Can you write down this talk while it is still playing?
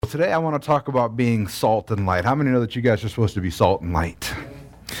Today I want to talk about being salt and light. How many know that you guys are supposed to be salt and light?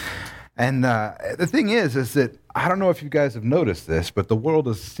 And the thing is that I don't know if you guys have noticed this, but the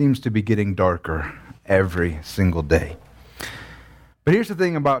world seems to be getting darker every single day. But here's the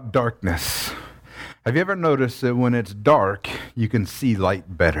thing about darkness. Have you ever noticed that when it's dark, you can see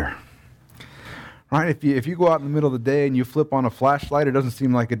light better? Right? If you go out in the middle of the day and you flip on a flashlight, it doesn't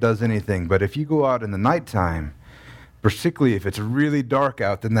seem like it does anything. But if you go out in the nighttime, particularly if it's really dark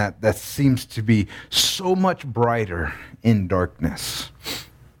out, then that seems to be so much brighter in darkness.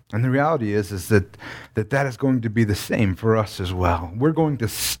 And the reality is that is going to be the same for us as well. We're going to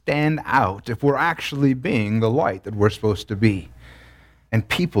stand out if we're actually being the light that we're supposed to be. And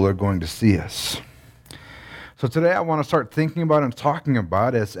people are going to see us. So today I want to start thinking about and talking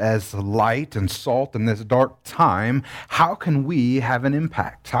about as light and salt in this dark time, how can we have an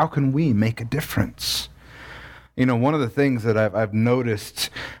impact? How can we make a difference? You know, one of the things that I've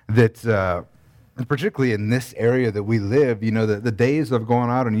noticed that, particularly in this area that we live, you know, the days of going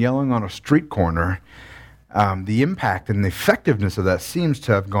out and yelling on a street corner, the impact and the effectiveness of that seems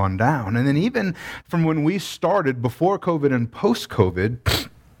to have gone down. And then even from when we started before COVID and post-COVID,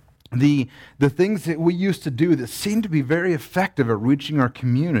 the things that we used to do that seemed to be very effective at reaching our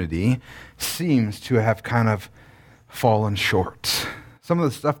community seems to have kind of fallen short. Some of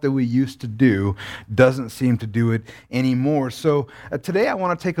the stuff that we used to do doesn't seem to do it anymore. So today I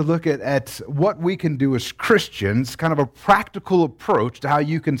want to take a look at what we can do as Christians, kind of a practical approach to how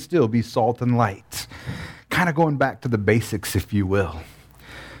you can still be salt and light. Kind of going back to the basics, if you will.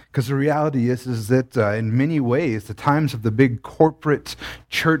 Because the reality is that in many ways, the times of the big corporate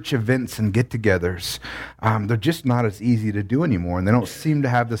church events and get-togethers, they're just not as easy to do anymore, and they don't seem to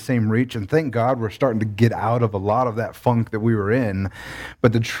have the same reach. And thank God we're starting to get out of a lot of that funk that we were in.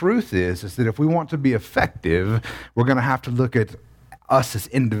 But the truth is that if we want to be effective, we're going to have to look at us as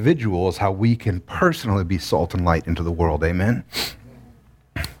individuals, how we can personally be salt and light into the world. Amen?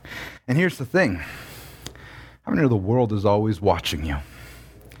 And here's the thing. How many know the world is always watching you?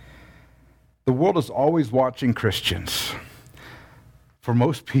 The world is always watching Christians. For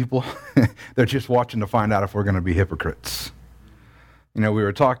most people, they're just watching to find out if we're going to be hypocrites. You know, we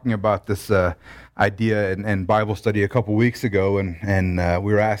were talking about this idea in Bible study a couple weeks ago, and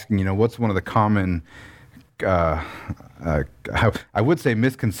we were asking, you know, what's one of the common, I would say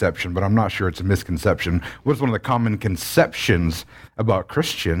misconception, but I'm not sure it's a misconception. What's one of the common conceptions about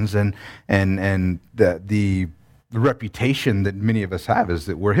Christians? And the reputation that many of us have is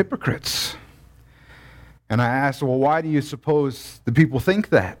that we're hypocrites. And I asked, well, why do you suppose the people think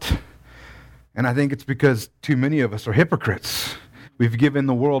that? And I think it's because too many of us are hypocrites. We've given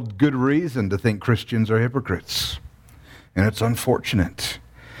the world good reason to think Christians are hypocrites. And it's unfortunate.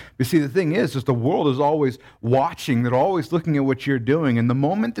 You see, the thing is the world is always watching. They're always looking at what you're doing. And the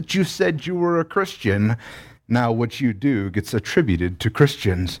moment that you said you were a Christian, now what you do gets attributed to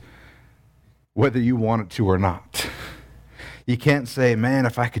Christians, whether you want it to or not. You can't say, man,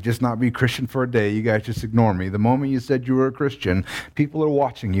 if I could just not be a Christian for a day, you guys just ignore me. The moment you said you were a Christian, people are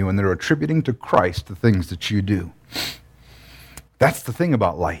watching you and they're attributing to Christ the things that you do. That's the thing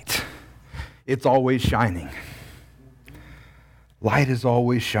about light. It's always shining. Light is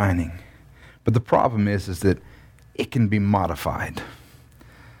always shining. But the problem is that it can be modified.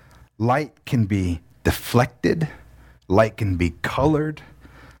 Light can be deflected. Light can be colored.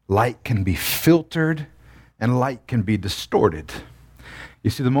 Light can be filtered. And light can be distorted. You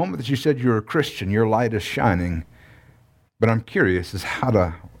see, the moment that you said you're a Christian, your light is shining. But I'm curious is how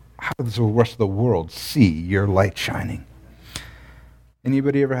does the rest of the world see your light shining?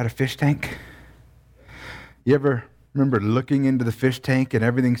 Anybody ever had a fish tank? You ever remember looking into the fish tank and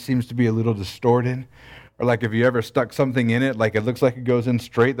everything seems to be a little distorted? Or like if you ever stuck something in it, like it looks like it goes in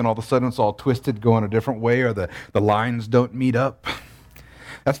straight, then all of a sudden it's all twisted, going a different way, or the lines don't meet up?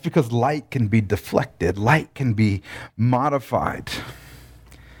 That's because light can be deflected. Light can be modified.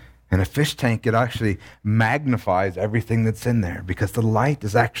 In a fish tank, it actually magnifies everything that's in there because the light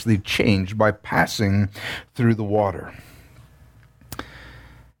is actually changed by passing through the water.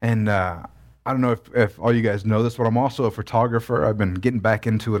 And I don't know if all you guys know this, but I'm also a photographer. I've been getting back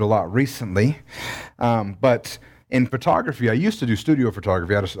into it a lot recently. But in photography, I used to do studio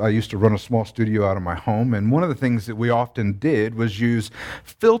photography. I used to run a small studio out of my home, and one of the things that we often did was use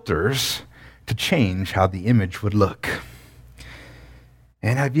filters to change how the image would look.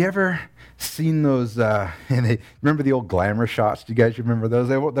 And have you ever seen those, remember the old glamour shots? Do you guys remember those?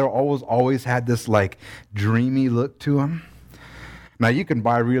 They always had this like dreamy look to them. Now, you can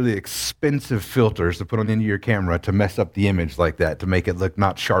buy really expensive filters to put on the end of your camera to mess up the image like that, to make it look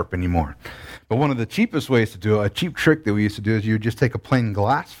not sharp anymore. But one of the cheapest ways to do it, a cheap trick that we used to do, is you would just take a plain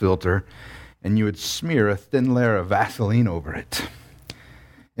glass filter and you would smear a thin layer of Vaseline over it.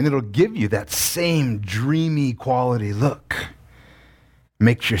 And it'll give you that same dreamy quality look.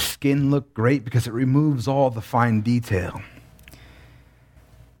 Makes your skin look great because it removes all the fine detail.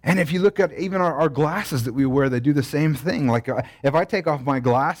 And if you look at even our glasses that we wear, they do the same thing. Like if I take off my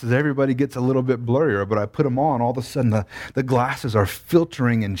glasses, everybody gets a little bit blurrier, but I put them on, all of a sudden the glasses are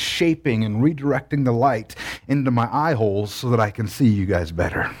filtering and shaping and redirecting the light into my eye holes so that I can see you guys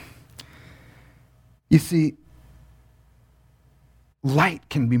better. You see, light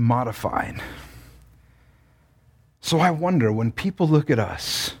can be modified. So I wonder, when people look at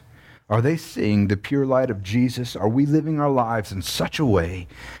us, are they seeing the pure light of Jesus? Are we living our lives in such a way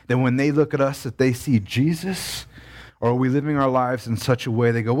that when they look at us that they see Jesus? Or are we living our lives in such a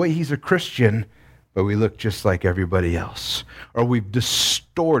way they go, wait, he's a Christian, but we look just like everybody else? Or we've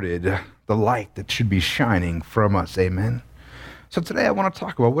distorted the light that should be shining from us, amen? So today I want to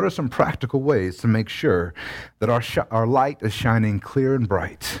talk about what are some practical ways to make sure that our light is shining clear and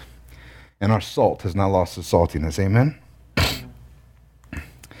bright and our salt has not lost its saltiness, amen?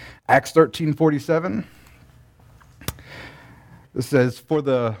 Acts 13:47, it says,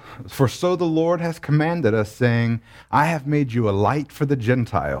 For so the Lord has commanded us, saying, I have made you a light for the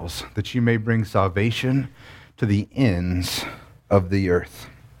Gentiles, that you may bring salvation to the ends of the earth.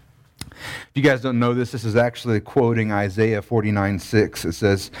 If you guys don't know this is actually quoting Isaiah 49:6. It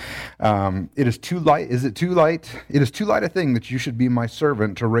says, It is too light a thing that you should be my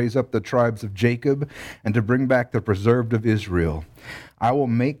servant to raise up the tribes of Jacob and to bring back the preserved of Israel. I will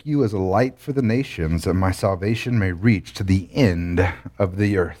make you as a light for the nations, that my salvation may reach to the end of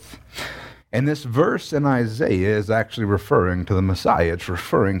the earth. And this verse in Isaiah is actually referring to the Messiah. It's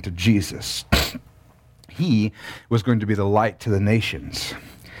referring to Jesus. He was going to be the light to the nations.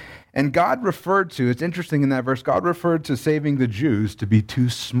 And God referred to, it's interesting in that verse, God referred to saving the Jews to be too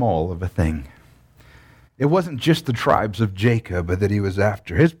small of a thing. It wasn't just the tribes of Jacob that he was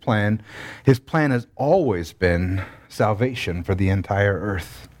after. His plan has always been salvation for the entire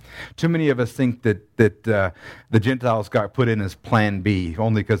earth. Too many of us think that the Gentiles got put in as plan B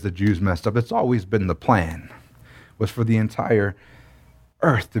only because the Jews messed up. It's always been the plan, was for the entire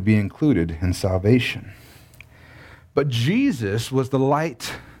earth to be included in salvation. But Jesus was the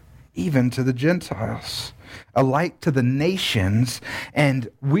light even to the Gentiles, a light to the nations,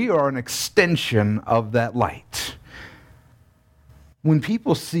 and we are an extension of that light. When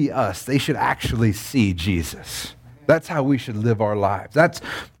people see us, they should actually see Jesus. That's how we should live our lives. That's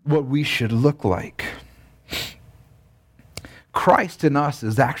what we should look like. Christ in us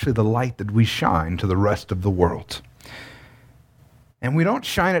is actually the light that we shine to the rest of the world. And we don't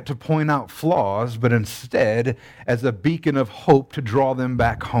shine it to point out flaws, but instead as a beacon of hope to draw them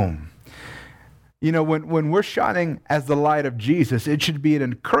back home. You know, when we're shining as the light of Jesus, it should be an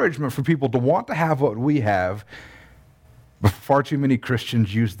encouragement for people to want to have what we have. But far too many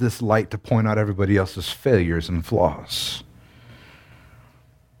Christians use this light to point out everybody else's failures and flaws.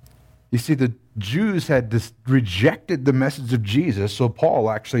 You see, the Jews had rejected the message of Jesus, so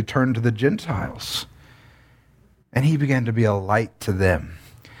Paul actually turned to the Gentiles. And he began to be a light to them.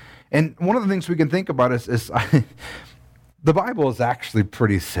 And one of the things we can think about is the Bible is actually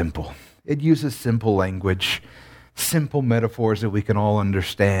pretty simple. It uses simple language, simple metaphors that we can all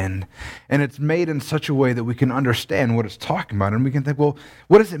understand. And it's made in such a way that we can understand what it's talking about. And we can think, well,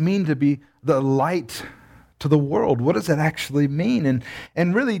 what does it mean to be the light to the world? What does that actually mean?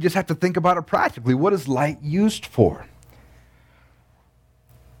 And really you just have to think about it practically. What is light used for?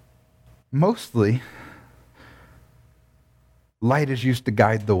 Mostly, light is used to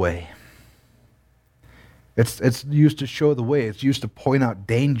guide the way. It's used to show the way. It's used to point out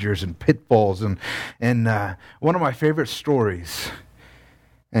dangers and pitfalls. And one of my favorite stories,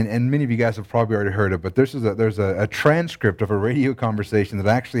 and many of you guys have probably already heard it, but there's a transcript of a radio conversation that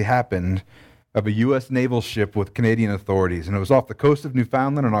actually happened of a U.S. naval ship with Canadian authorities. And it was off the coast of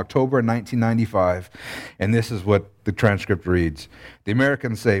Newfoundland in October 1995. And this is what the transcript reads. The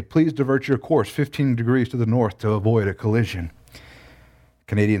Americans say, please divert your course 15 degrees to the north to avoid a collision.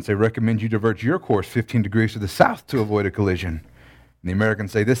 Canadians say, recommend you divert your course 15 degrees to the south to avoid a collision. And the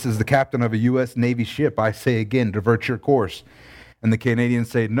Americans say, this is the captain of a U.S. Navy ship. I say again, divert your course. And the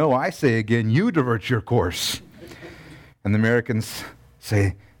Canadians say, no, I say again, you divert your course. And the Americans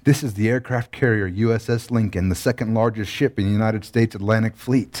say, This is the aircraft carrier USS Lincoln, the second largest ship in the United States Atlantic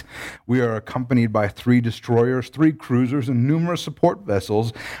Fleet. We are accompanied by 3 destroyers, 3 cruisers, and numerous support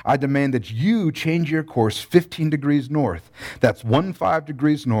vessels. I demand that you change your course 15 degrees north. That's 15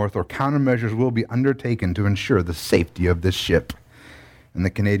 degrees north, or countermeasures will be undertaken to ensure the safety of this ship. And the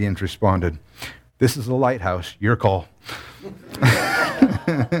Canadians responded, "This is the lighthouse, your call."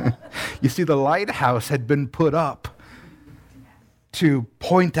 You see, the lighthouse had been put up to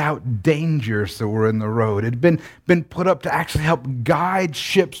point out dangers that were in the road. It had been put up to actually help guide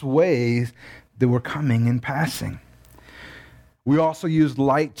ships' ways that were coming and passing. We also used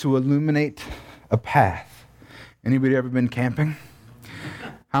light to illuminate a path. Anybody ever been camping?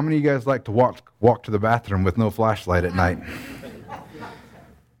 How many of you guys like to walk to the bathroom with no flashlight at night?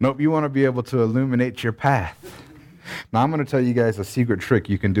 Nope, you want to be able to illuminate your path. Now I'm going to tell you guys a secret trick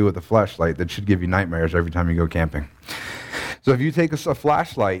you can do with a flashlight that should give you nightmares every time you go camping. So if you take a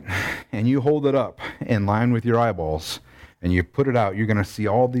flashlight and you hold it up in line with your eyeballs and you put it out, you're going to see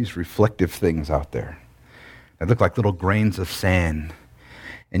all these reflective things out there that look like little grains of sand.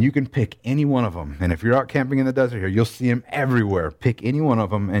 And you can pick any one of them. And if you're out camping in the desert here, you'll see them everywhere. Pick any one of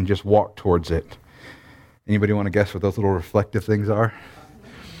them and just walk towards it. Anybody want to guess what those little reflective things are?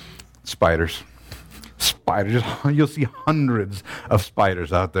 Spiders. Spiders. You'll see hundreds of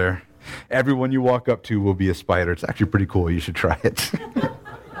spiders out there. Everyone you walk up to will be a spider. It's actually pretty cool. You should try it.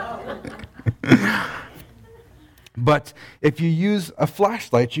 But if you use a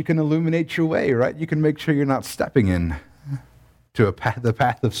flashlight, you can illuminate your way, right? You can make sure you're not stepping in to the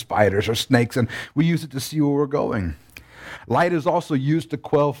path of spiders or snakes, and we use it to see where we're going. Light is also used to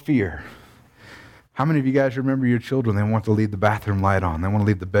quell fear. How many of you guys remember your children? They want to leave the bathroom light on. They want to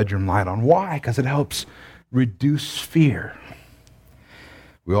leave the bedroom light on. Why? Because it helps reduce fear.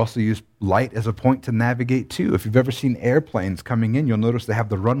 We also use light as a point to navigate too. If you've ever seen airplanes coming in, you'll notice they have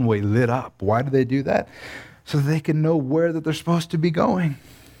the runway lit up. Why do they do that? So that they can know where that they're supposed to be going.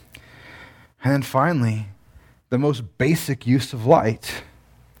 And then finally, the most basic use of light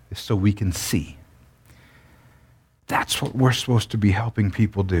is so we can see. That's what we're supposed to be helping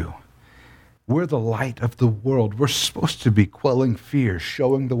people do. We're the light of the world. We're supposed to be quelling fear,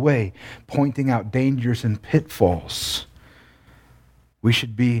 showing the way, pointing out dangers and pitfalls. We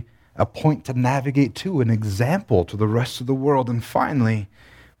should be a point to navigate to, an example to the rest of the world. And finally,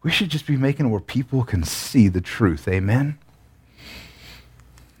 we should just be making it where people can see the truth. Amen?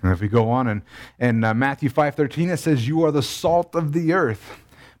 And if we go on in Matthew 5:13, it says, "You are the salt of the earth.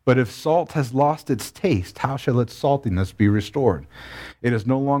 But if salt has lost its taste, how shall its saltiness be restored? It is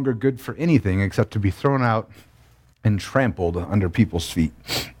no longer good for anything except to be thrown out and trampled under people's feet."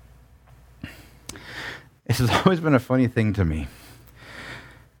 This has always been a funny thing to me,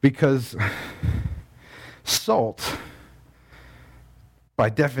 because salt, by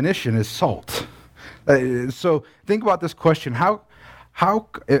definition, is salt. So think about this question: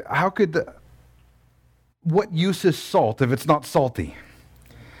 what use is salt if it's not salty?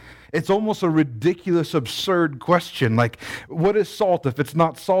 It's almost a ridiculous, absurd question. Like, what is salt if it's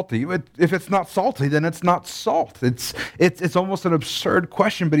not salty? If it's not salty, then it's not salt. It's almost an absurd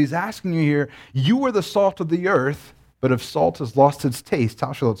question, but he's asking you here, you are the salt of the earth, but if salt has lost its taste,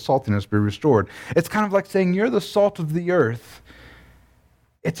 how shall its saltiness be restored? It's kind of like saying you're the salt of the earth.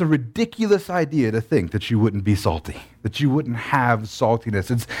 It's a ridiculous idea to think that you wouldn't be salty, that you wouldn't have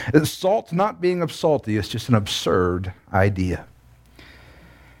saltiness. Salt not being salty is just an absurd idea.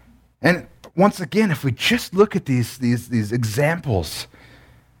 And once again, if we just look at these examples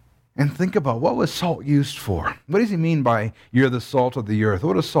and think about what was salt used for? What does he mean by you're the salt of the earth?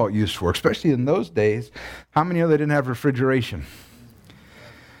 What is salt used for? Especially in those days, how many of them didn't have refrigeration?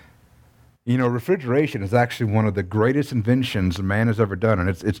 You know, refrigeration is actually one of the greatest inventions man has ever done, and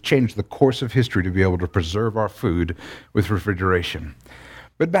it's changed the course of history to be able to preserve our food with refrigeration.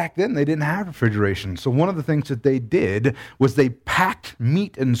 But back then, they didn't have refrigeration. So one of the things that they did was they packed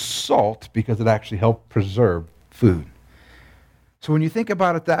meat and salt because it actually helped preserve food. So when you think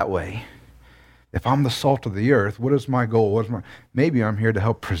about it that way, if I'm the salt of the earth, what is my goal? Maybe I'm here to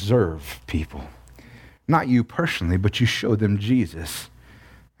help preserve people. Not you personally, but you show them Jesus.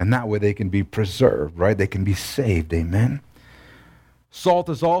 And that way they can be preserved, right? They can be saved, amen? Salt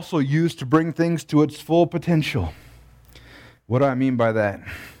is also used to bring things to its full potential. What do I mean by that?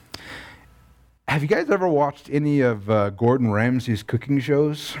 Have you guys ever watched any of Gordon Ramsay's cooking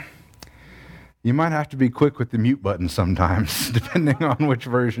shows? You might have to be quick with the mute button sometimes, depending on which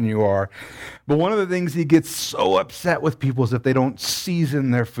version you are. But one of the things he gets so upset with people is if they don't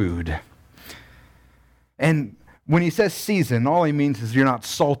season their food. And when he says season, all he means is you're not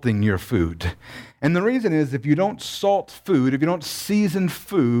salting your food. And the reason is if you don't salt food, if you don't season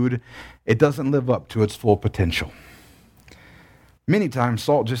food, it doesn't live up to its full potential. Many times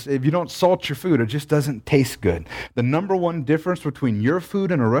if you don't salt your food, it just doesn't taste good. The number one difference between your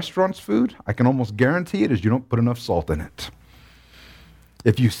food and a restaurant's food, I can almost guarantee it, is you don't put enough salt in it.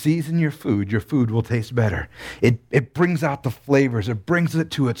 If you season your food will taste better. It brings out the flavors. It brings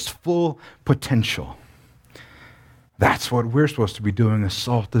it to its full potential. That's what we're supposed to be doing as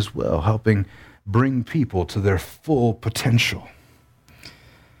salt as well, helping bring people to their full potential.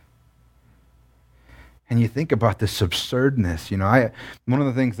 And you think about this absurdness. One of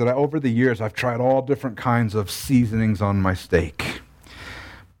the things that over the years, I've tried all different kinds of seasonings on my steak.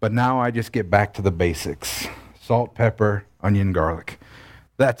 But now I just get back to the basics. Salt, pepper, onion, garlic.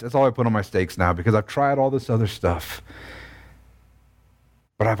 That's all I put on my steaks now because I've tried all this other stuff.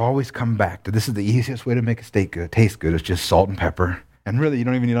 But I've always come back to this is the easiest way to make a steak taste good. It's just salt and pepper. And really, you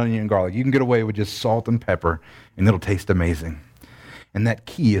don't even need onion and garlic. You can get away with just salt and pepper, and it'll taste amazing. And that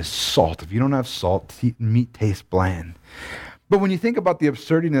key is salt. If you don't have salt, meat tastes bland. But when you think about the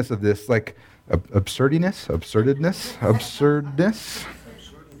absurdness of this, like absurdness.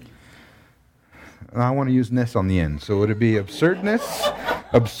 I want to use ness on the end. So would it be absurdness?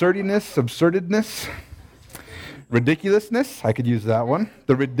 Ridiculousness, I could use that one.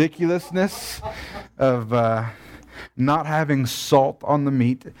 The ridiculousness of not having salt on the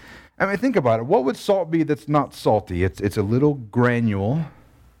meat. I mean, think about it. What would salt be that's not salty? It's a little granule.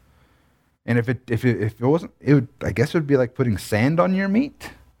 And if it wasn't, I guess it would be like putting sand on your meat.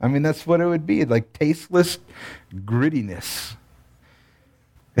 I mean, that's what it would be, like tasteless grittiness.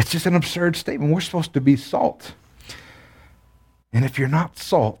 It's just an absurd statement. We're supposed to be salt. And if you're not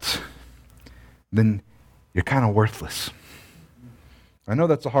salt, then you're kind of worthless. I know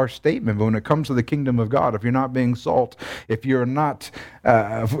that's a harsh statement, but when it comes to the kingdom of God, if you're not being salt, if you're not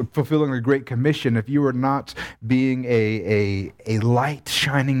fulfilling the Great Commission, if you are not being a light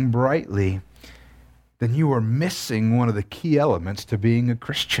shining brightly, then you are missing one of the key elements to being a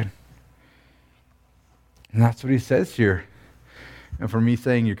Christian. And that's what he says here. And for me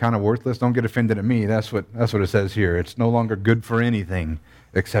saying you're kind of worthless, don't get offended at me. That's what it says here. It's no longer good for anything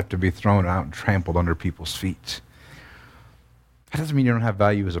except to be thrown out and trampled under people's feet. That doesn't mean you don't have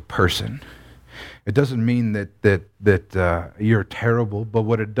value as a person. It doesn't mean that you're terrible, but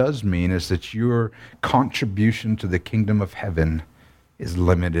what it does mean is that your contribution to the kingdom of heaven is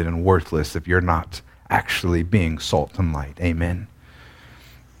limited and worthless if you're not actually being salt and light. Amen.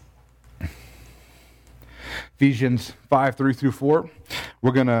 Ephesians 5:3-4.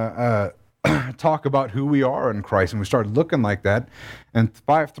 We're going to talk about who we are in Christ, and we start looking like that. And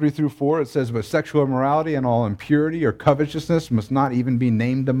 5:3-4, it says, "But sexual immorality and all impurity or covetousness must not even be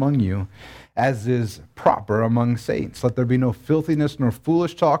named among you, as is proper among saints. Let there be no filthiness, nor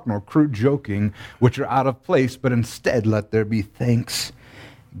foolish talk, nor crude joking, which are out of place, but instead let there be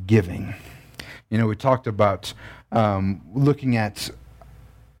thanksgiving." We talked about looking at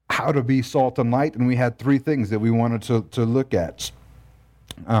how to be salt and light, and we had three things that we wanted to look at.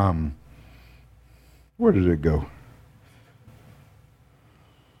 Where did it go?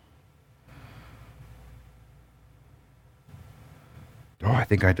 Oh, I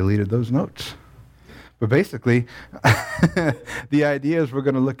think I deleted those notes. But basically, the ideas we're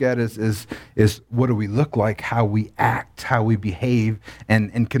going to look at is what do we look like, how we act, how we behave,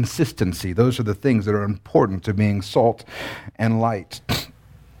 and consistency. Those are the things that are important to being salt and light.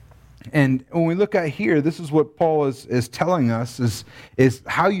 And when we look at here, this is what Paul is telling us is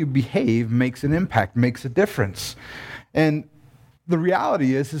how you behave makes an impact, makes a difference. And the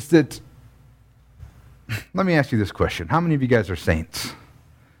reality is that, let me ask you this question. How many of you guys are saints?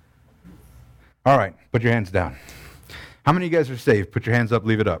 All right, put your hands down. How many of you guys are saved? Put your hands up,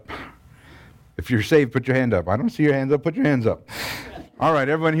 leave it up. If you're saved, put your hand up. I don't see your hands up, put your hands up. All right,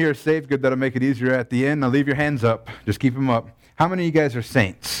 everyone here is saved. Good, that'll make it easier at the end. Now leave your hands up. Just keep them up. How many of you guys are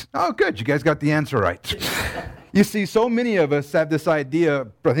saints? Oh, good. You guys got the answer right. You see, so many of us have this idea,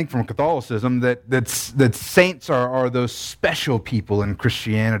 I think from Catholicism, that saints are those special people in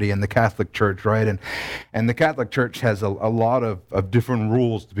Christianity and the Catholic Church, right? And the Catholic Church has a lot of different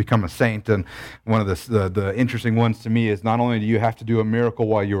rules to become a saint. And one of the interesting ones to me is not only do you have to do a miracle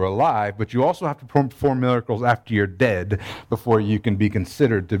while you're alive, but you also have to perform miracles after you're dead before you can be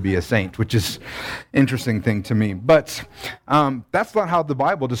considered to be a saint, which is an interesting thing to me. But that's not how the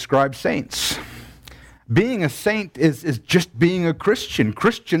Bible describes saints. Being a saint is just being a Christian.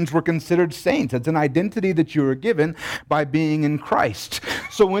 Christians were considered saints. It's an identity that you were given by being in Christ.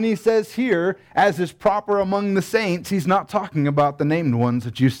 So when he says here, as is proper among the saints, he's not talking about the named ones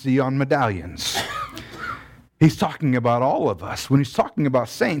that you see on medallions. He's talking about all of us. When he's talking about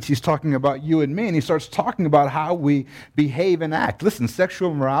saints, he's talking about you and me, and he starts talking about how we behave and act. Listen, sexual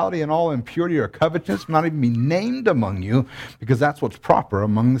immorality and all impurity or covetousness will not even be named among you, because that's what's proper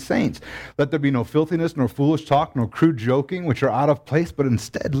among the saints. Let there be no filthiness, nor foolish talk, nor crude joking, which are out of place, but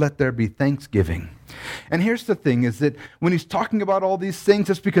instead let there be thanksgiving. And here's the thing, is that when he's talking about all these things,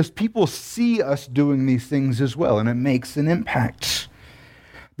 it's because people see us doing these things as well, and it makes an impact.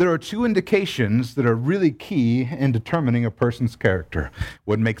 There are two indications that are really key in determining a person's character: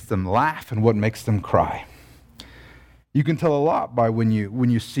 what makes them laugh and what makes them cry. You can tell a lot by when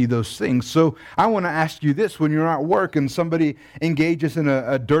you see those things. So I want to ask you this: when you're at work and somebody engages in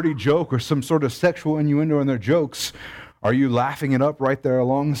a dirty joke or some sort of sexual innuendo in their jokes, are you laughing it up right there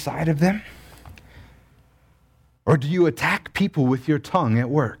alongside of them? Or do you attack people with your tongue at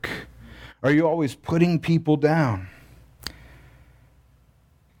work? Are you always putting people down?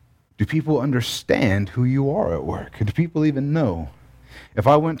 Do people understand who you are at work? Do people even know? If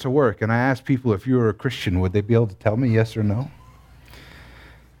I went to work and I asked people if you were a Christian, would they be able to tell me yes or no?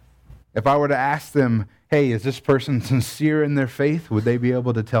 If I were to ask them, hey, is this person sincere in their faith, would they be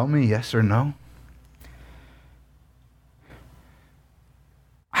able to tell me yes or no?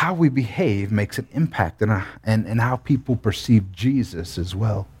 How we behave makes an impact in how people perceive Jesus as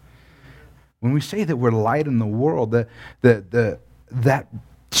well. When we say that we're light in the world, that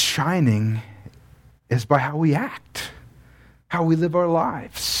shining is by how we act, how we live our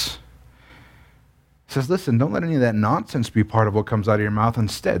lives. It says, listen, don't let any of that nonsense be part of what comes out of your mouth.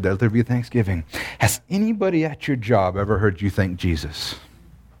 Instead, let there be thanksgiving. Has anybody at your job ever heard you thank Jesus?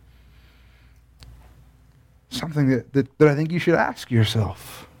 Something that I think you should ask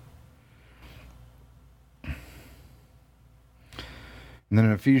yourself. And then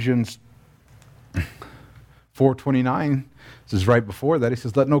in Ephesians 4:29, this is right before that, he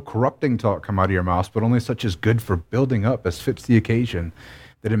says, let no corrupting talk come out of your mouths, but only such as good for building up as fits the occasion,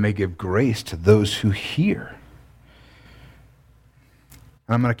 that it may give grace to those who hear.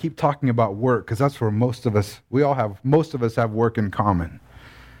 And I'm going to keep talking about work, because that's where most of us have work in common.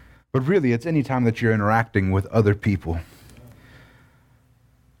 But really, it's any time that you're interacting with other people.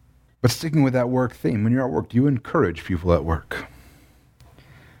 But sticking with that work theme, when you're at work, do you encourage people at work?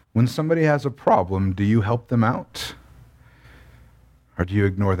 When somebody has a problem, do you help them out? Or do you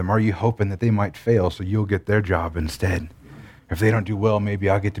ignore them? Are you hoping that they might fail so you'll get their job instead? If they don't do well, maybe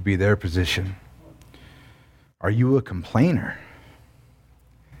I'll get to be their position. Are you a complainer?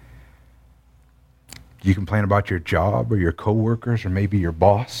 Do you complain about your job or your coworkers or maybe your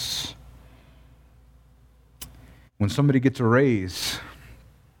boss? When somebody gets a raise,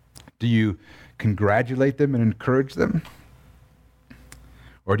 do you congratulate them and encourage them?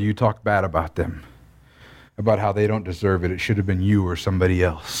 Or do you talk bad about them? About how they don't deserve it. It should have been you or somebody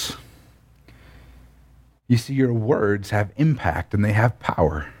else. You see, your words have impact and they have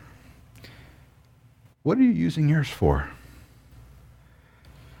power. What are you using yours for?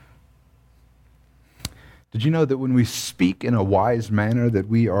 Did you know that when we speak in a wise manner that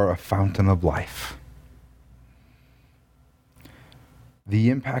we are a fountain of life? The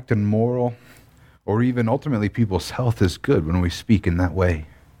impact in moral or even ultimately people's health is good when we speak in that way.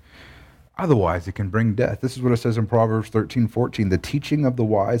 Otherwise, it can bring death. This is what it says in Proverbs 13:14. The teaching of the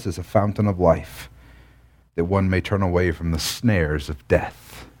wise is a fountain of life, that one may turn away from the snares of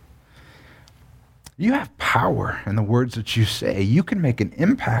death. You have power in the words that you say. You can make an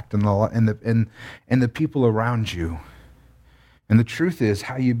impact in the people around you. And the truth is,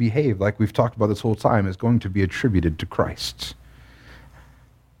 how you behave, like we've talked about this whole time, is going to be attributed to Christ.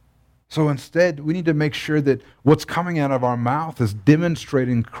 So instead, we need to make sure that what's coming out of our mouth is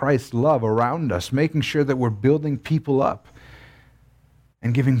demonstrating Christ's love around us, making sure that we're building people up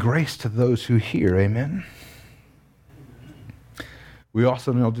and giving grace to those who hear. Amen? We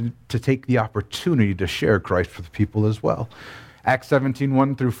also know to take the opportunity to share Christ with people as well. Acts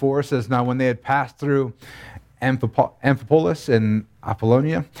 17:1-4 says, now when they had passed through Amphipolis and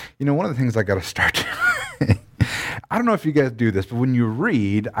Apollonia, one of the things I got to start I don't know if you guys do this, but when you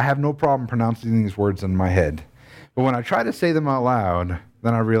read, I have no problem pronouncing these words in my head. But when I try to say them out loud,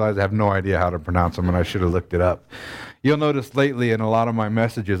 then I realize I have no idea how to pronounce them, and I should have looked it up. You'll notice lately in a lot of my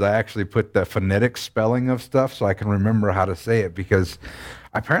messages, I actually put the phonetic spelling of stuff so I can remember how to say it, because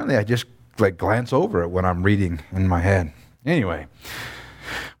apparently I just glance over it when I'm reading in my head. Anyway,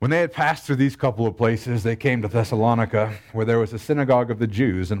 when they had passed through these couple of places, they came to Thessalonica, where there was a synagogue of the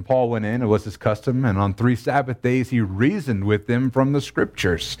Jews, and Paul went in, it was his custom, and on 3 Sabbath days he reasoned with them from the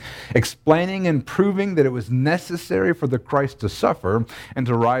Scriptures, explaining and proving that it was necessary for the Christ to suffer and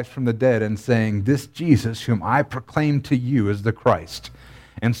to rise from the dead, and saying, this Jesus whom I proclaim to you is the Christ.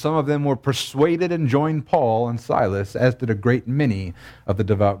 And some of them were persuaded and joined Paul and Silas, as did a great many of the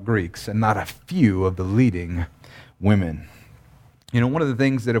devout Greeks, and not a few of the leading women. You know, one of the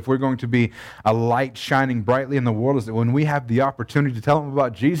things that if we're going to be a light shining brightly in the world is that when we have the opportunity to tell them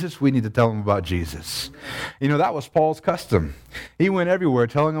about Jesus, we need to tell them about Jesus. You know, that was Paul's custom. He went everywhere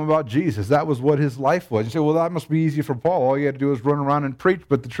telling them about Jesus. That was what his life was. You say, well, that must be easy for Paul. All he had to do was run around and preach.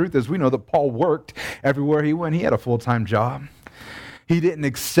 But the truth is, we know that Paul worked everywhere he went. He had a full-time job. He didn't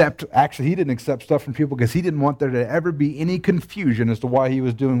accept stuff from people because he didn't want there to ever be any confusion as to why he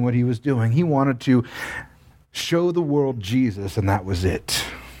was doing what he was doing. He wanted to show the world Jesus, and that was it.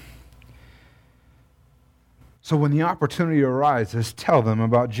 So when the opportunity arises, tell them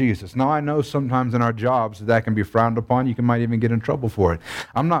about Jesus. Now, I know sometimes in our jobs that can be frowned upon. You might even get in trouble for it.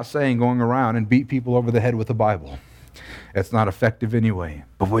 I'm not saying going around and beat people over the head with the Bible. It's not effective anyway.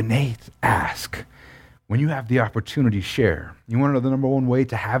 But when they ask, when you have the opportunity, share. You want to know the number one way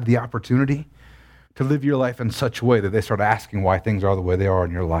to have the opportunity? To live your life in such a way that they start asking why things are the way they are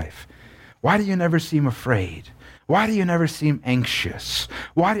in your life. Why do you never seem afraid? Why do you never seem anxious?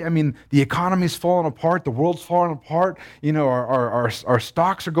 The economy's falling apart, the world's falling apart, you know, our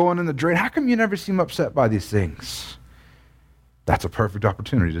stocks are going in the drain. How come you never seem upset by these things? That's a perfect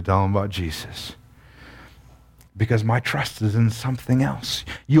opportunity to tell them about Jesus. Because my trust is in something else.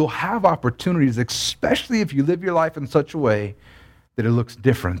 You'll have opportunities, especially if you live your life in such a way that it looks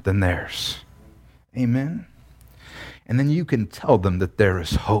different than theirs. Amen? And then you can tell them that there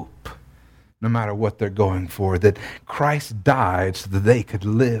is hope. No matter what they're going for, that Christ died so that they could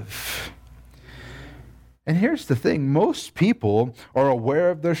live. And here's the thing, most people are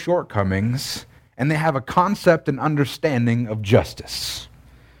aware of their shortcomings, and they have a concept and understanding of justice.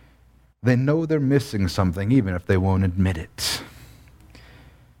 They know they're missing something, even if they won't admit it.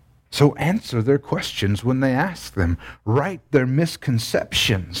 So answer their questions when they ask them. Write their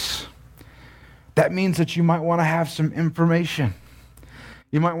misconceptions. That means that you might want to have some information.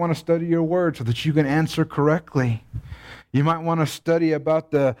 You might want to study your word so that you can answer correctly. You might want to study about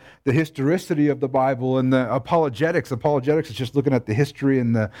the historicity of the Bible and the apologetics. Apologetics is just looking at the history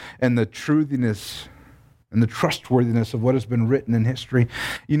and the truthiness and the trustworthiness of what has been written in history.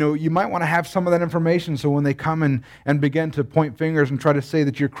 You know, you might want to have some of that information so when they come and begin to point fingers and try to say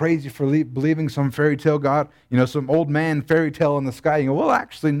that you're crazy for believing some fairy tale God, you know, some old man fairy tale in the sky, you go, well,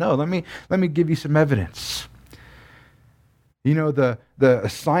 actually, no, let me give you some evidence. You know, the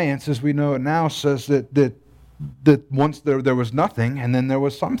science as we know it now says that once there was nothing and then there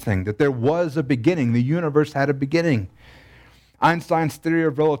was something, that there was a beginning. The universe had a beginning. Einstein's theory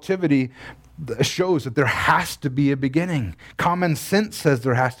of relativity shows that there has to be a beginning. Common sense says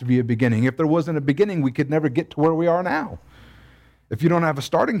there has to be a beginning. If there wasn't a beginning, we could never get to where we are now. If you don't have a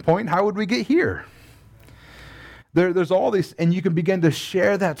starting point, how would we get here? There's all these, and you can begin to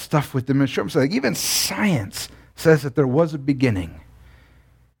share that stuff with them and show them. So like even science says that there was a beginning,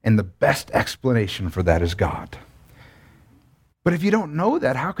 and the best explanation for that is God. But if you don't know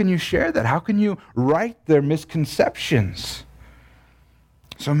that, how can you share that? How can you right their misconceptions?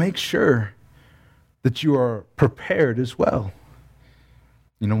 So make sure that you are prepared as well.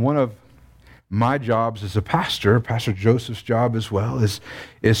 You know, one of my jobs as a pastor, Pastor Joseph's job as well,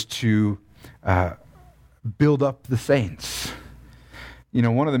 is to build up the saints. You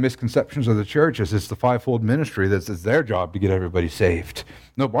know, one of the misconceptions of the church is it's the fivefold ministry that's their job to get everybody saved.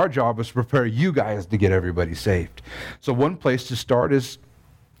 Nope, our job is to prepare you guys to get everybody saved. So one place to start is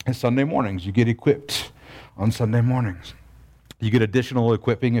Sunday mornings. You get equipped on Sunday mornings. You get additional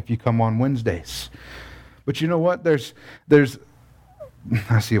equipping if you come on Wednesdays. But you know what? There's let's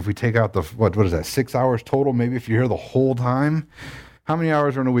see, if we take out what is that, 6 hours total, maybe if you're here the whole time. How many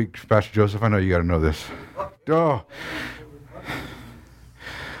hours are in a week, Pastor Joseph? I know you got to know this. Oh.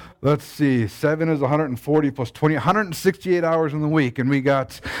 Let's see, 7 is 140 plus 20, 168 hours in the week, and we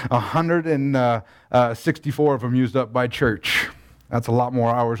got 164 of them used up by church. That's a lot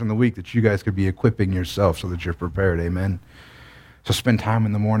more hours in the week that you guys could be equipping yourself so that you're prepared, amen? So spend time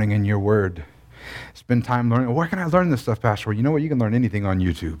in the morning in your word. Spend time learning. Where can I learn this stuff, Pastor? Well, you know what? You can learn anything on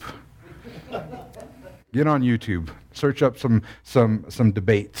YouTube. Get on YouTube. Search up some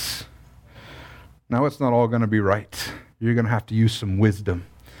debates. Now, it's not all going to be right. You're going to have to use some wisdom.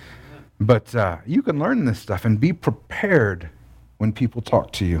 But you can learn this stuff and be prepared when people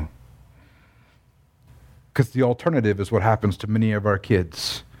talk to you. Because the alternative is what happens to many of our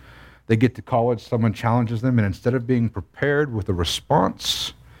kids. They get to college, someone challenges them, and instead of being prepared with a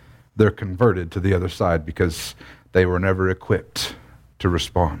response, they're converted to the other side because they were never equipped to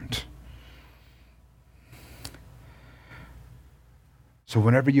respond. So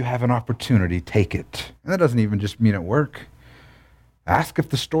whenever you have an opportunity, take it. And that doesn't even just mean at work. Ask if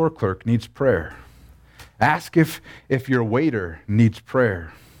the store clerk needs prayer. Ask if your waiter needs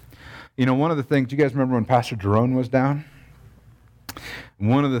prayer. You know, one of the things, do you guys remember when Pastor Jerome was down?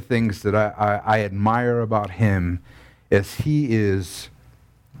 One of the things that I admire about him is he is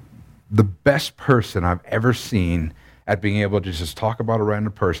the best person I've ever seen at being able to just talk about a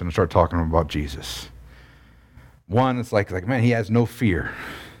random person and start talking to them about Jesus. One, it's like man, he has no fear.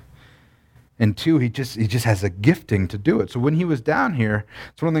 And two, he just has a gifting to do it. So when he was down here,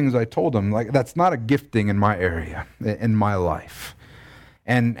 it's one of the things I told him, like, that's not a gifting in my area, in my life.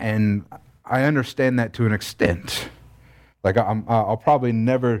 And I understand that to an extent. Like, I'll probably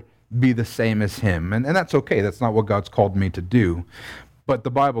never be the same as him. And that's okay. That's not what God's called me to do. But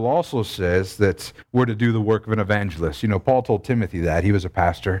the Bible also says that we're to do the work of an evangelist. You know, Paul told Timothy that. He was a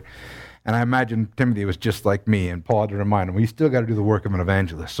pastor. And I imagine Timothy was just like me, and Paul had to remind him, we still got to do the work of an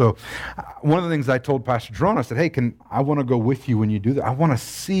evangelist. So one of the things I told Pastor Jerome, I said, hey, I want to go with you when you do that. I want to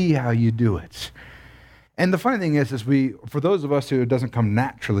see how you do it. And the funny thing is for those of us who it doesn't come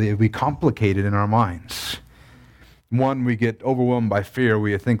naturally, we complicate it in our minds. One, we get overwhelmed by fear.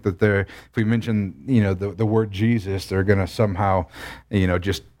 We think that if we mention, the word Jesus, they're going to somehow,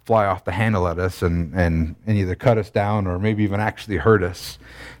 just fly off the handle at us and either cut us down or maybe even actually hurt us.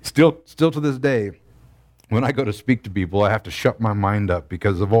 Still to this day, when I go to speak to people, I have to shut my mind up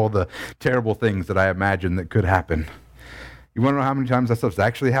because of all the terrible things that I imagine that could happen. You want to know how many times that stuff's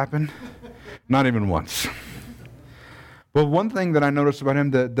actually happened? Not even once. But one thing that I noticed about him,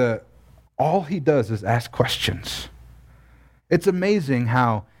 that all he does is ask questions. It's amazing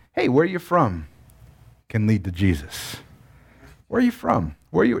how, hey, where are you from? Can lead to Jesus. Where are you from?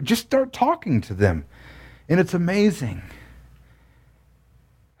 Just start talking to them. And it's amazing.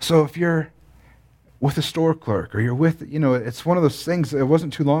 So if you're with a store clerk or you're with, it's one of those things. It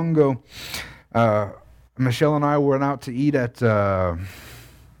wasn't too long ago, Michelle and I went out to eat at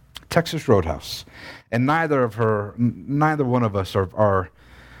Texas Roadhouse. And neither one of us are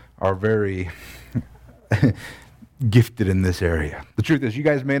very gifted in this area. The truth is, you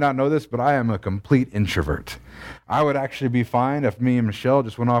guys may not know this, but I am a complete introvert. I would actually be fine if me and Michelle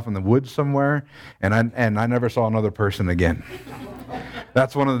just went off in the woods somewhere and I never saw another person again.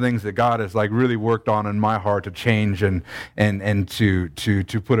 That's one of the things that God has really worked on in my heart to change and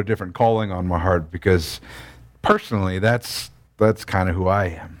to put a different calling on my heart, because personally that's kind of who I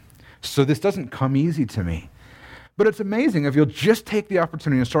am. So this doesn't come easy to me. But it's amazing if you'll just take the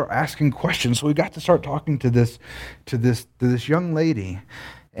opportunity and start asking questions. So we got to start talking to this young lady,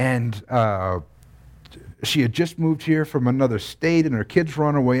 and she had just moved here from another state, and her kids were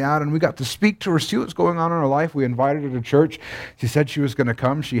on her way out, and we got to speak to her, see what's going on in her life. We invited her to church. She said she was going to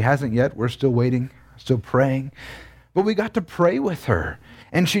come. She hasn't yet. We're still waiting, still praying. But we got to pray with her,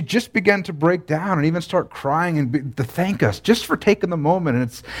 and she just began to break down and even start crying and to thank us just for taking the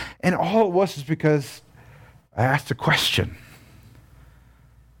moment. And all it was is because I asked a question.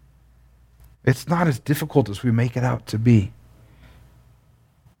 It's not as difficult as we make it out to be,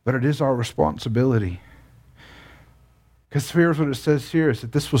 but it is our responsibility. Because here's what it says here, is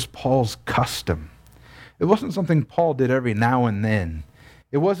that this was Paul's custom. It wasn't something Paul did every now and then.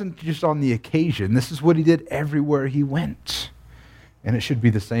 It wasn't just on the occasion. This is what he did everywhere he went. And it should be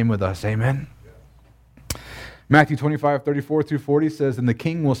the same with us. Amen? Matthew 25:34-40 says, and the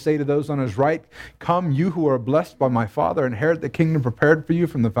king will say to those on his right, come, you who are blessed by my Father, inherit the kingdom prepared for you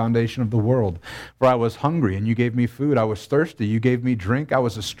from the foundation of the world. For I was hungry, and you gave me food. I was thirsty, you gave me drink. I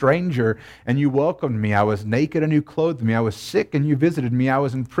was a stranger, and you welcomed me. I was naked, and you clothed me. I was sick, and you visited me. I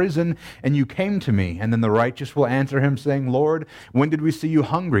was in prison, and you came to me. And then the righteous will answer him, saying, Lord, when did we see you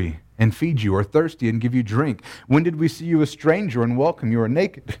hungry and feed you, or thirsty and give you drink? When did we see you a stranger and welcome you, or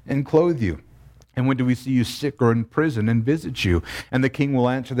naked and clothe you? And when do we see you sick or in prison and visit you? And the king will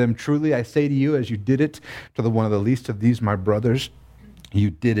answer them, truly I say to you, as you did it to one of the least of these my brothers, you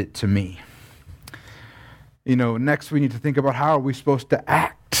did it to me. Next we need to think about how are we supposed to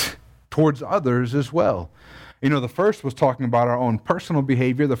act towards others as well. The first was talking about our own personal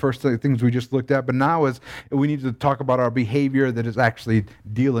behavior, the first things we just looked at, but now is we need to talk about our behavior that is actually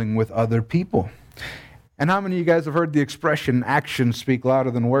dealing with other people. And how many of you guys have heard the expression, actions speak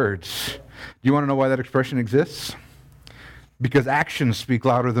louder than words? Do you want to know why that expression exists? Because actions speak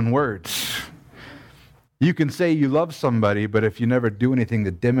louder than words. You can say you love somebody, but if you never do anything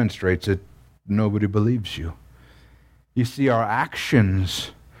that demonstrates it, nobody believes you. You see, our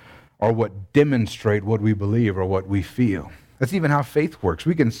actions are what demonstrate what we believe or what we feel. That's even how faith works.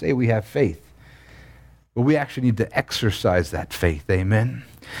 We can say we have faith, but we actually need to exercise that faith. Amen?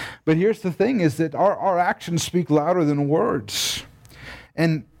 But here's the thing, is that our actions speak louder than words.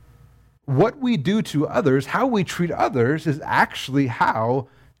 And what we do to others, how we treat others, is actually how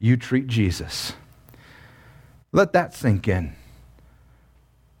you treat Jesus. Let that sink in.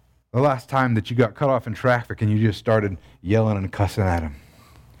 The last time that you got cut off in traffic and you just started yelling and cussing at him.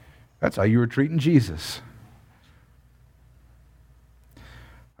 That's how you were treating Jesus.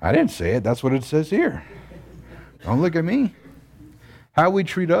 I didn't say it. That's what it says here. Don't look at me. How we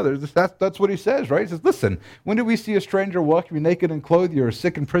treat others, that's what he says, right? He says, listen, when did we see a stranger walk you naked and clothed you or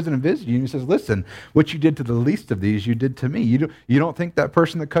sick in prison and visit you? And he says, listen, what you did to the least of these, you did to me. You don't think that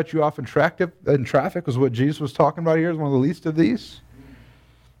person that cut you off in traffic was what Jesus was talking about here, is one of the least of these?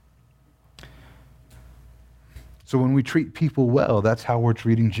 So when we treat people well, that's how we're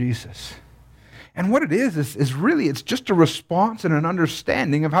treating Jesus. And what it is really, it's just a response and an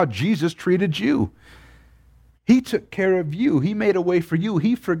understanding of how Jesus treated you. He took care of you. He made a way for you.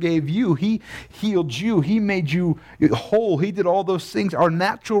 He forgave you. He healed you. He made you whole. He did all those things. Our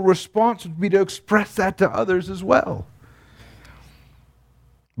natural response would be to express that to others as well.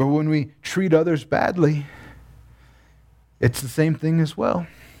 But when we treat others badly, it's the same thing as well.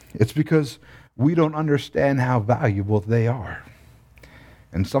 It's because we don't understand how valuable they are.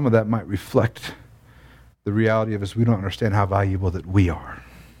 And some of that might reflect the reality of us. We don't understand how valuable that we are.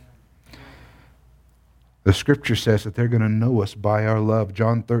 The scripture says that they're going to know us by our love.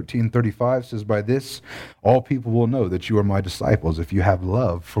 John 13:35 says, by this, all people will know that you are my disciples if you have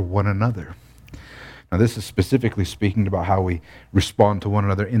love for one another. Now, this is specifically speaking about how we respond to one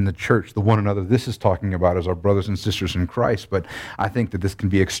another in the church. The one another this is talking about is our brothers and sisters in Christ, but I think that this can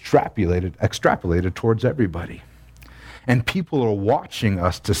be extrapolated towards everybody. And people are watching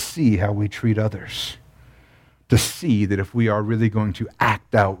us to see how we treat others, to see that if we are really going to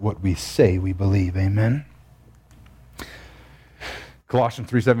act out what we say we believe. Amen?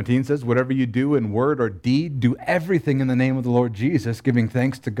 Colossians 3:17 says, whatever you do in word or deed, do everything in the name of the Lord Jesus, giving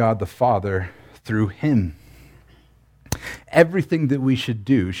thanks to God the Father through him. Everything that we should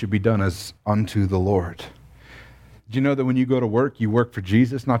do should be done as unto the Lord. Do you know that when you go to work, you work for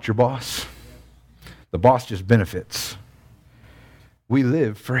Jesus, not your boss? The boss just benefits. We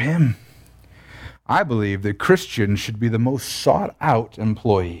live for him. I believe that Christians should be the most sought out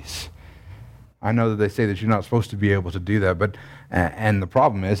employees. I know that they say that you're not supposed to be able to do that, but and the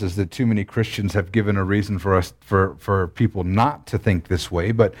problem is that too many Christians have given a reason for people not to think this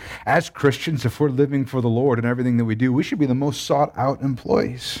way. But as Christians, if we're living for the Lord in everything that we do, we should be the most sought out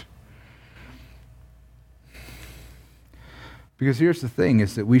employees. Because here's the thing,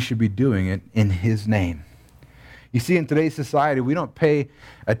 is that we should be doing it in his name. You see, in today's society, we don't pay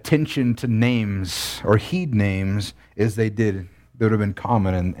attention to names or heed names as they did. That would have been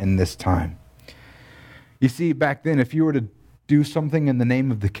common in this time. You see, back then, if you were to do something in the name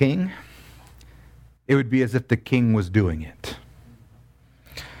of the king, it would be as if the king was doing it.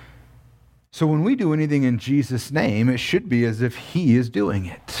 So when we do anything in Jesus' name, it should be as if he is doing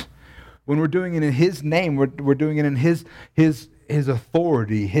it. When we're doing it in his name, we're doing it in his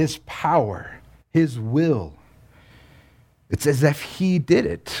authority, his power, his will. It's as if he did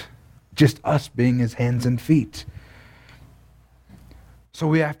it, just us being his hands and feet. So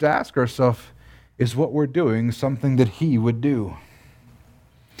we have to ask ourselves, is what we're doing something that he would do?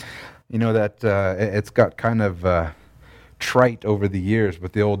 You know that it's got kind of trite over the years,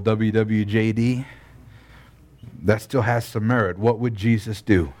 but the old WWJD, that still has some merit. What would Jesus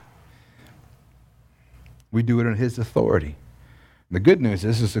do? We do it in his authority. The good news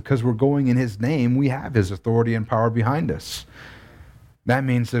is because we're going in his name, we have his authority and power behind us. That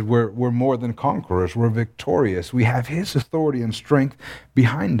means that we're more than conquerors. We're victorious. We have his authority and strength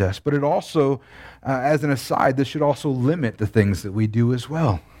behind us. But it also, as an aside, this should also limit the things that we do as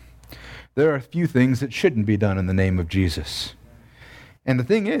well. There are a few things that shouldn't be done in the name of Jesus. And the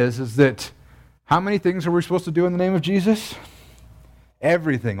thing is that how many things are we supposed to do in the name of Jesus?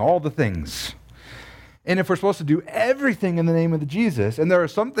 Everything, all the things. And if we're supposed to do everything in the name of Jesus, and there are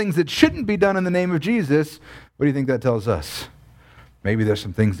some things that shouldn't be done in the name of Jesus, what do you think that tells us? Maybe there's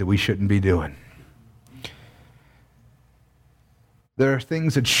some things that we shouldn't be doing. There are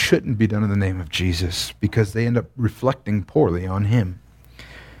things that shouldn't be done in the name of Jesus because they end up reflecting poorly on him.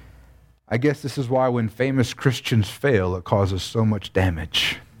 I guess this is why when famous Christians fail, it causes so much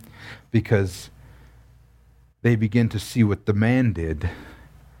damage, because they begin to see what the man did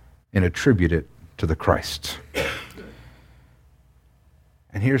and attribute it to the Christ.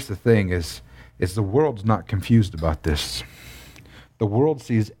 And here's the thing, is the world's not confused about this. The world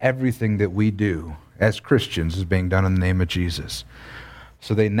sees everything that we do as Christians as being done in the name of Jesus.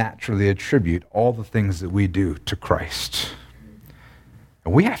 So they naturally attribute all the things that we do to Christ. And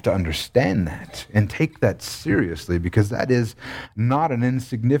We have to understand that and take that seriously, because that is not an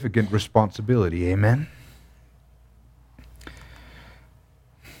insignificant responsibility. Amen?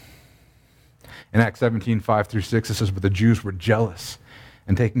 In Acts 17, 5-6, it says, "But the Jews were jealous,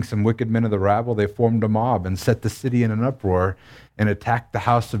 and taking some wicked men of the rabble, they formed a mob and set the city in an uproar and attacked the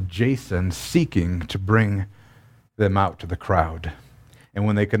house of Jason, seeking to bring them out to the crowd. And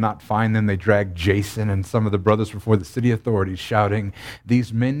when they could not find them, they dragged Jason and some of the brothers before the city authorities, shouting,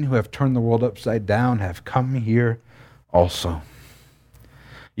 'These men who have turned the world upside down have come here also.'"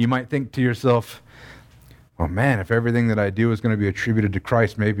 You might think to yourself, well, man, if everything that I do is going to be attributed to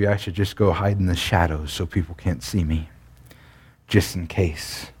Christ, maybe I should just go hide in the shadows so people can't see me, just in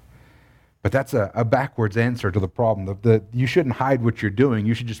case. But that's a backwards answer to the problem. You shouldn't hide what you're doing.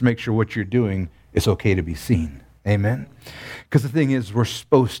 You should just make sure what you're doing is okay to be seen. Amen? Because the thing is, we're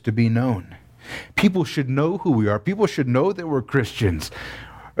supposed to be known. People should know who we are. People should know that we're Christians.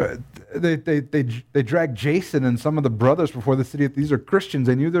 They dragged Jason and some of the brothers before the city. These are Christians.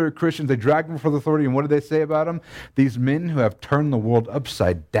 They knew they were Christians. They dragged them before the authority. And what did they say about them? "These men who have turned the world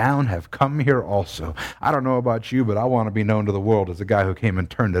upside down have come here also." I don't know about you, but I want to be known to the world as a guy who came and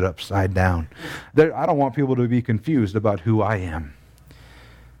turned it upside down. I don't want people to be confused about who I am.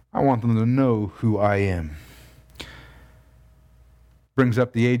 I want them to know who I am. Brings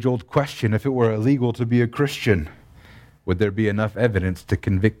up the age-old question: if it were illegal to be a Christian, would there be enough evidence to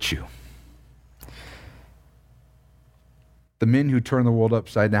convict you? The men who turn the world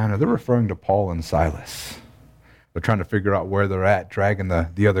upside down, they're referring to Paul and Silas. They're trying to figure out where they're at, dragging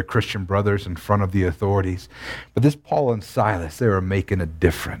the other Christian brothers in front of the authorities. But this Paul and Silas, they were making a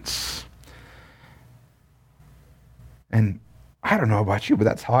difference. And I don't know about you, but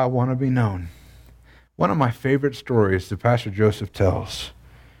that's how I want to be known. One of my favorite stories that Pastor Joseph tells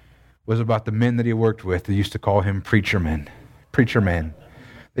was about the men that he worked with. They used to call him preacher man. Preacher man.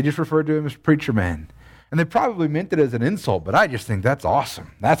 They just referred to him as preacher man. And they probably meant it as an insult, but I just think that's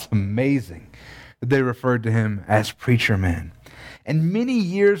awesome. That's amazing that they referred to him as preacher man. And many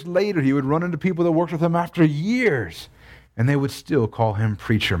years later, he would run into people that worked with him after years, and they would still call him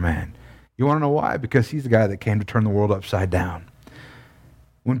preacher man. You want to know why? Because he's the guy that came to turn the world upside down.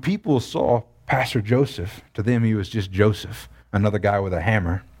 When people saw Pastor Joseph, to them he was just Joseph, another guy with a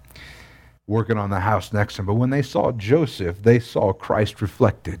hammer, working on the house next to him. But when they saw Joseph, they saw Christ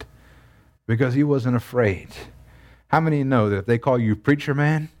reflected, because he wasn't afraid. How many know that if they call you preacher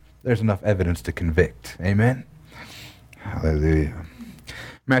man, there's enough evidence to convict? Amen? Hallelujah.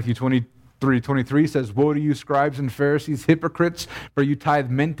 Matthew 23:23 says, "Woe to you, scribes and Pharisees, hypocrites, for you tithe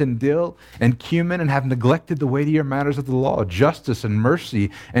mint and dill and cumin and have neglected the weightier matters of the law, justice and mercy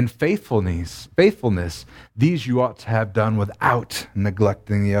and faithfulness. These you ought to have done without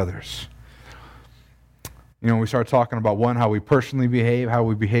neglecting the others." You know, we start talking about, one, how we personally behave, how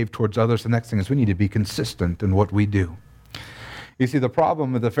we behave towards others. The next thing is we need to be consistent in what we do. You see, the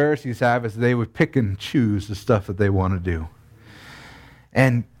problem that the Pharisees have is they would pick and choose the stuff that they want to do.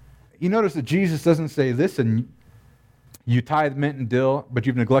 And you notice that Jesus doesn't say, "Listen, you tithe mint and dill, but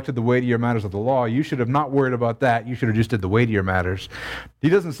you've neglected the weightier matters of the law. You should have not worried about that. You should have just did the weightier matters." He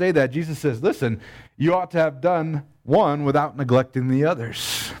doesn't say that. Jesus says, "Listen, you ought to have done one without neglecting the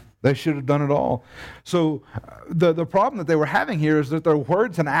others." They should have done it all. So the problem that they were having here is that their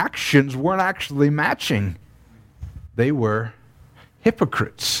words and actions weren't actually matching. They were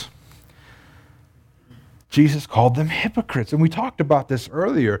hypocrites. Jesus called them hypocrites. And we talked about this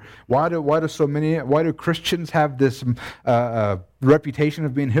earlier. Why do Christians have this reputation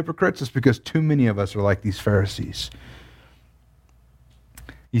of being hypocrites? It's because too many of us are like these Pharisees.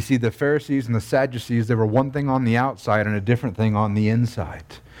 You see, the Pharisees and the Sadducees, they were one thing on the outside and a different thing on the inside.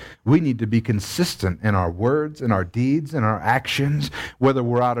 We need to be consistent in our words, in our deeds, in our actions. Whether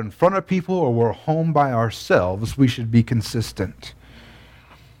we're out in front of people or we're home by ourselves, we should be consistent.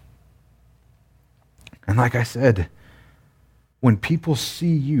 And like I said, when people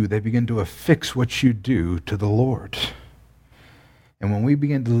see you, they begin to affix what you do to the Lord. And when we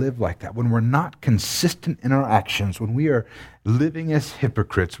begin to live like that, when we're not consistent in our actions, when we are living as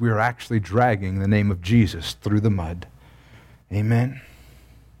hypocrites, we are actually dragging the name of Jesus through the mud. Amen?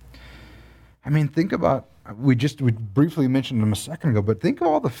 I mean, think about, we briefly mentioned them a second ago, but think of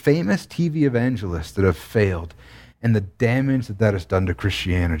all the famous TV evangelists that have failed and the damage that has done to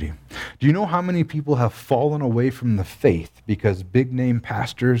Christianity. Do you know how many people have fallen away from the faith because big-name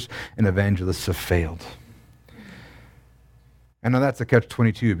pastors and evangelists have failed? And now that's a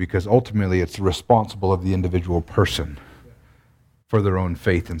catch-22, because ultimately it's responsible of the individual person for their own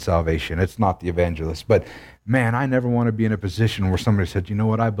faith and salvation. It's not the evangelist. But man, I never want to be in a position where somebody said, "You know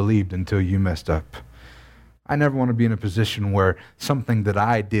what, I believed until you messed up. I never want to be in a position where something that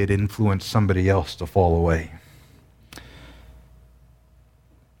I did influenced somebody else to fall away.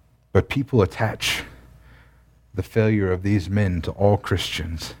 But people attach the failure of these men to all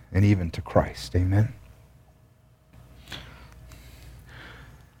Christians and even to Christ. Amen?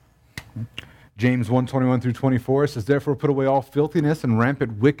 James 1:21 through 24 says, "Therefore put away all filthiness and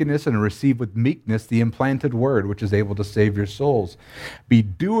rampant wickedness and receive with meekness the implanted word, which is able to save your souls. Be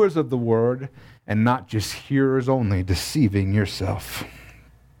doers of the word and not just hearers only, deceiving yourself."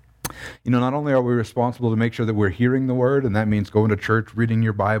 Not only are we responsible to make sure that we're hearing the word, and that means going to church, reading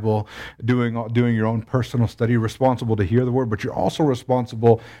your Bible, doing your own personal study, responsible to hear the word, but you're also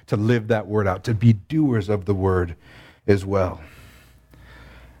responsible to live that word out, to be doers of the word as well.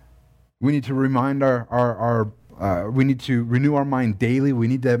 We need to remind we need to renew our mind daily. We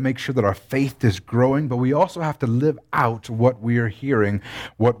need to make sure that our faith is growing, but we also have to live out what we are hearing,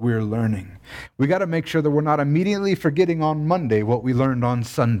 what we're learning. We got to make sure that we're not immediately forgetting on Monday what we learned on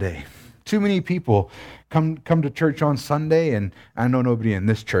Sunday. Too many people come to church on Sunday, and I know nobody in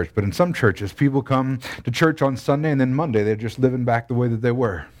this church, but in some churches, people come to church on Sunday, and then Monday they're just living back the way that they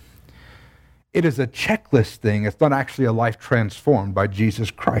were. It is a checklist thing. It's not actually a life transformed by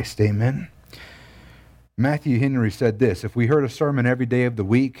Jesus Christ. Amen? Matthew Henry said this, "If we heard a sermon every day of the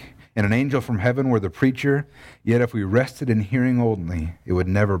week, and an angel from heaven were the preacher, yet if we rested in hearing only, it would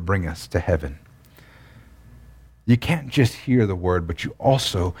never bring us to heaven." You can't just hear the word, but you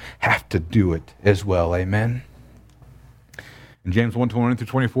also have to do it as well. Amen? And James 1:21 through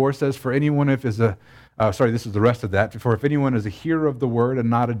 24 says, "For anyone this is the rest of that. For if anyone is a hearer of the word and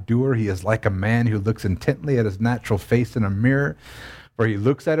not a doer, he is like a man who looks intently at his natural face in a mirror, for he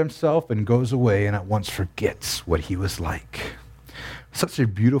looks at himself and goes away and at once forgets what he was like." Such a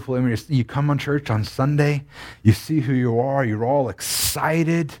beautiful image. You come on church on Sunday, you see who you are, you're all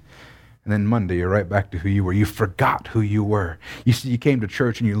excited, and then Monday you're right back to who you were. You forgot who you were. You came to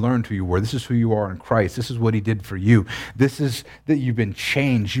church and you learned who you were. This is who you are in Christ. This is what he did for you. This is that you've been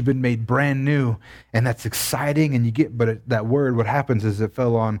changed. You've been made brand new, and that's exciting. And that word, what happens is it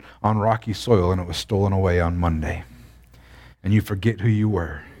fell on rocky soil and it was stolen away on Monday. And you forget who you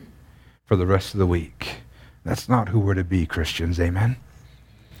were for the rest of the week. That's not who we're to be, Christians. Amen?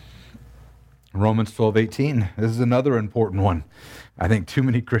 Romans 12:18. This is another important one. I think too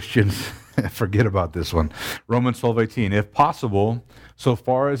many Christians forget about this one. Romans 12:18. "If possible, so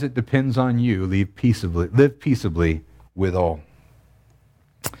far as it depends on you, live peaceably with all."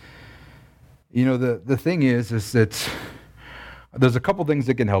 The thing is that there's a couple things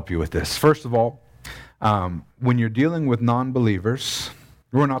that can help you with this. First of all, when you're dealing with non-believers,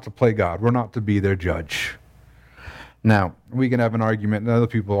 we're not to play God. We're not to be their judge. Now, we can have an argument, and other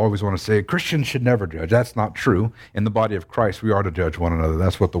people always want to say, Christians should never judge. That's not true. In the body of Christ, we are to judge one another.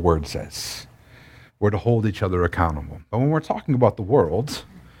 That's what the Word says. We're to hold each other accountable. But when we're talking about the world,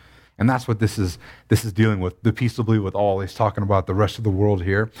 and that's what this is dealing with, the peaceably with all, he's talking about the rest of the world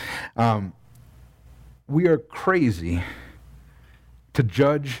here. We are crazy to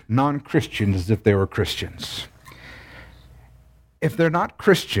judge non-Christians as if they were Christians. If they're not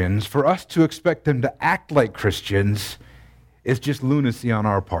Christians, for us to expect them to act like Christians is just lunacy on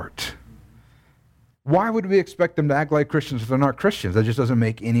our part. Why would we expect them to act like Christians if they're not Christians? That just doesn't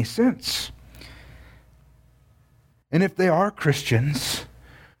make any sense. And if they are Christians,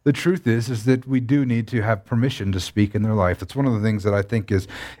 the truth is that we do need to have permission to speak in their life. That's one of the things that I think is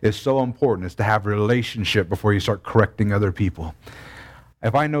so important, is to have a relationship before you start correcting other people.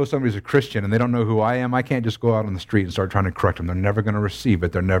 If I know somebody's a Christian and they don't know who I am, I can't just go out on the street and start trying to correct them. They're never going to receive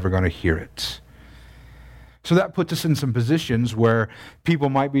it. They're never going to hear it. So that puts us in some positions where people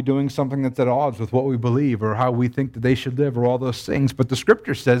might be doing something that's at odds with what we believe or how we think that they should live or all those things. But the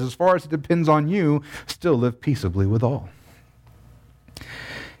Scripture says, as far as it depends on you, still live peaceably with all.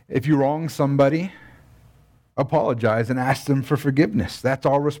 If you wrong somebody, apologize and ask them for forgiveness. That's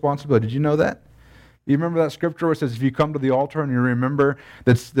our responsibility. Did you know that? You remember that scripture where it says if you come to the altar and you remember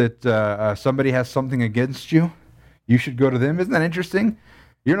that somebody has something against you, you should go to them? Isn't that interesting?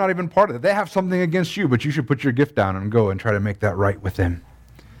 You're not even part of it. They have something against you, but you should put your gift down and go and try to make that right with them.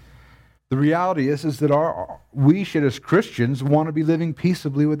 The reality is that we should, as Christians, want to be living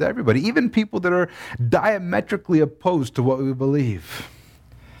peaceably with everybody, even people that are diametrically opposed to what we believe.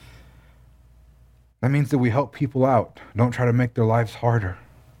 That means that we help people out. Don't try to make their lives harder.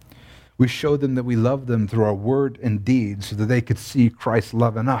 We show them that we love them through our word and deeds so that they could see Christ's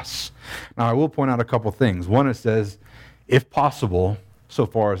love in us. Now, I will point out a couple things. One, it says, if possible, so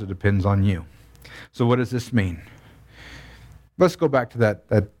far as it depends on you. So what does this mean? Let's go back to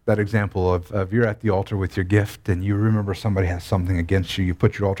that example of you're at the altar with your gift and you remember somebody has something against you. You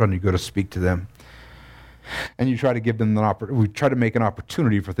put your altar on and you go to speak to them. and you try to give them we try to make an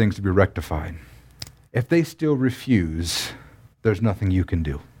opportunity for things to be rectified. If they still refuse, there's nothing you can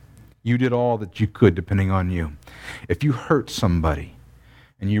do. You did all that you could depending on you. If you hurt somebody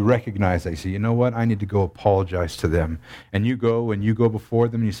and you recognize that, you say, you know what, I need to go apologize to them. And you go before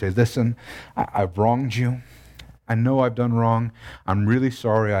them and you say, listen, I've wronged you. I know I've done wrong. I'm really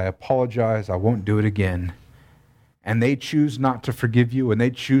sorry. I apologize. I won't do it again. And they choose not to forgive you and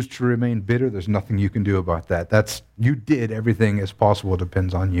they choose to remain bitter, there's nothing you can do about that. You did everything as possible. It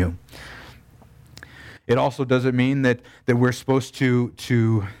depends on you. It also doesn't mean that we're supposed to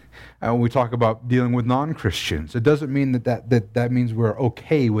when we talk about dealing with non-Christians, it doesn't mean that means we're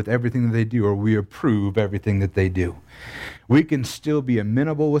okay with everything that they do or we approve everything that they do. We can still be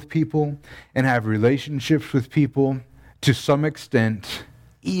amenable with people and have relationships with people to some extent,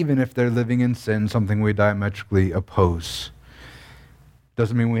 even if they're living in sin, something we diametrically oppose.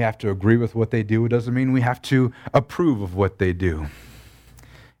 Doesn't mean we have to agree with what they do. It doesn't mean we have to approve of what they do.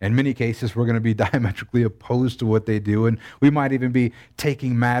 In many cases, we're going to be diametrically opposed to what they do, and we might even be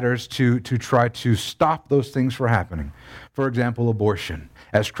taking matters to try to stop those things from happening. For example, abortion.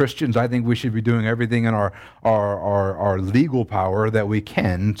 As Christians, I think we should be doing everything in our legal power that we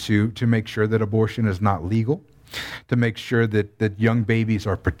can to make sure that abortion is not legal, to make sure that young babies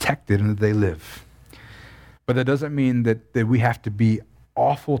are protected and that they live. But that doesn't mean that we have to be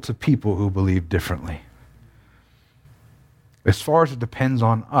awful to people who believe differently. As far as it depends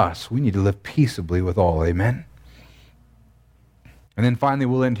on us, we need to live peaceably with all. Amen? And then finally,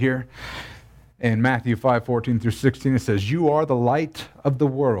 we'll end here. In Matthew 5:14-16, it says, "You are the light of the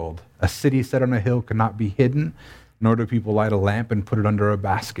world. A city set on a hill cannot be hidden, nor do people light a lamp and put it under a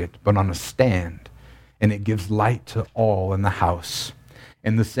basket, but on a stand, and it gives light to all in the house.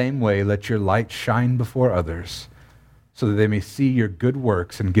 In the same way, let your light shine before others, so that they may see your good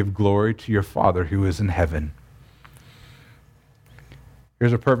works and give glory to your Father who is in heaven."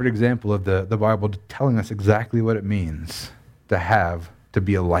 Here's a perfect example of the Bible telling us exactly what it means to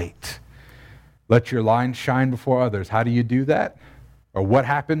be a light. Let your light shine before others. How do you do that? Or what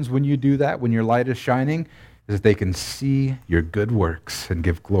happens when you do that, when your light is shining? Is that they can see your good works and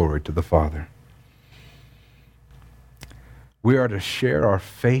give glory to the Father. We are to share our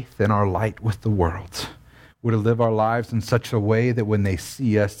faith and our light with the world. We're to live our lives in such a way that when they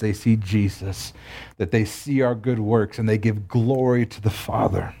see us, they see Jesus, that they see our good works and they give glory to the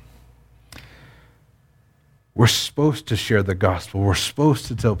Father. We're supposed to share the gospel. We're supposed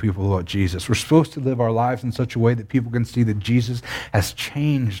to tell people about Jesus. We're supposed to live our lives in such a way that people can see that Jesus has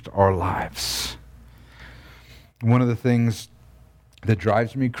changed our lives. One of the things that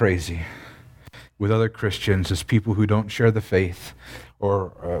drives me crazy with other Christians is people who don't share the faith,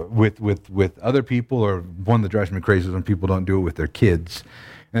 or with other people, or one that drives me crazy is when people don't do it with their kids.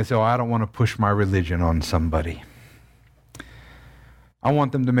 And they say, I don't want to push my religion on somebody. I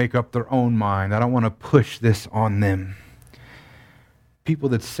want them to make up their own mind. I don't want to push this on them. People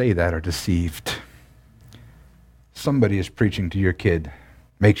that say that are deceived. Somebody is preaching to your kid.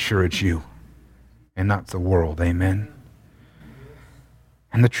 Make sure it's you and not the world. Amen?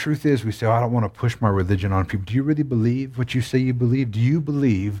 And the truth is, we say, I don't want to push my religion on people. Do you really believe what you say you believe? Do you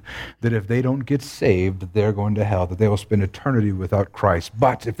believe that if they don't get saved, that they're going to hell, that they will spend eternity without Christ?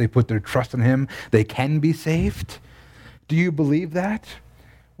 But if they put their trust in Him, they can be saved? Do you believe that?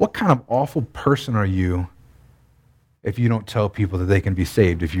 What kind of awful person are you if you don't tell people that they can be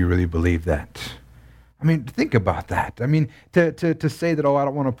saved, if you really believe that? I mean, think about that. I mean, to say that, I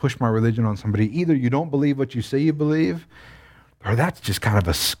don't want to push my religion on somebody, either you don't believe what you say you believe, or that's just kind of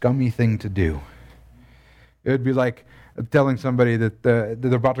a scummy thing to do. It would be like telling somebody that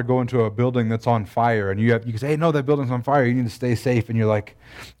they're about to go into a building that's on fire, and you can say, hey, no, that building's on fire, you need to stay safe, and you're like,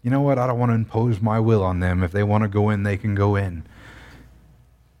 you know what, I don't want to impose my will on them. If they want to go in, they can go in.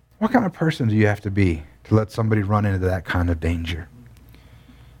 What kind of person do you have to be to let somebody run into that kind of danger?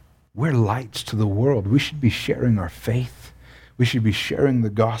 We're lights to the world. We should be sharing our faith. We should be sharing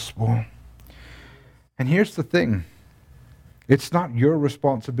the gospel. And here's the thing. It's not your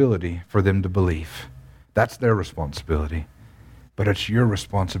responsibility for them to believe. That's their responsibility. But it's your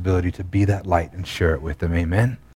responsibility to be that light and share it with them. Amen?